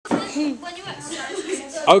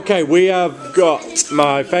Okay, we have got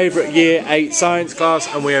my favourite Year 8 science class,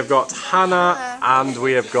 and we have got Hannah and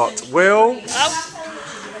we have got Will.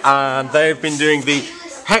 And they've been doing the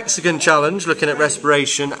Hexagon challenge, looking at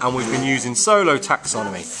respiration, and we've been using solo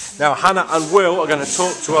taxonomy. Now Hannah and Will are going to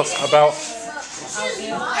talk to us about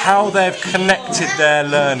how they've connected their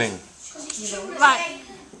learning.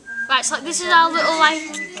 Right, so this is our little like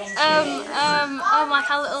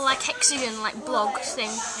our little hexagon blog thing.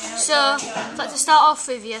 So to start off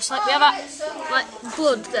with, yes, we have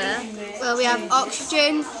blood there. Well, we have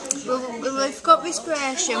oxygen. We've got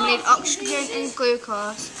respiration. We need oxygen and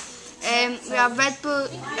glucose. We have red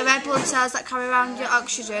blood cells that carry around your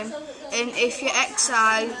oxygen. And if you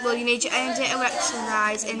exercise, well, you need your energy to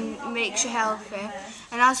exercise and makes you healthy.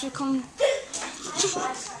 And as we come.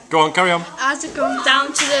 Go on, carry on. As it comes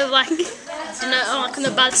down to the on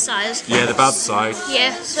the bad side. Yeah, the bad side.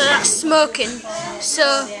 Yeah, so that's smoking.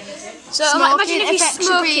 So imagine if you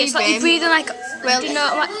smoke, it's like you're breathing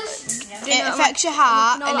it affects your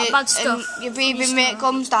heart and your breathing rate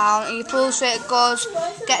comes down and your pulse rate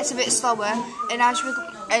gets a bit slower.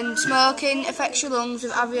 And smoking affects your lungs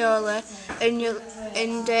with alveoli, and you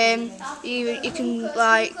can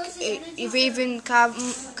you're breathing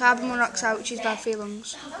carbon monoxide, which is bad for your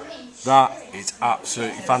lungs. That is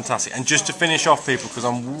absolutely fantastic. And just to finish off, people, because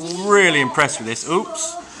I'm really impressed with this.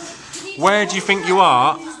 Oops. Where do you think you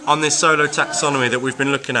are on this solo taxonomy that we've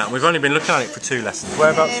been looking at? We've only been looking at it for 2 lessons.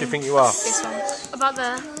 Whereabouts do you think you are? This one. About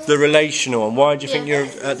there. The relational one. Why do you think you're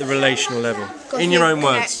at the relational level? In your own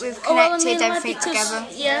words. We've connected everything together.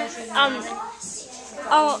 Yeah.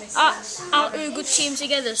 Our good team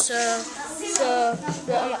together. So I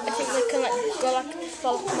think we can go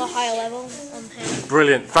to a higher level on here.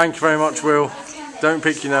 Brilliant. Thank you very much, Will. Don't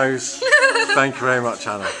pick your nose. Thank you very much,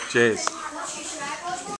 Hannah. Cheers.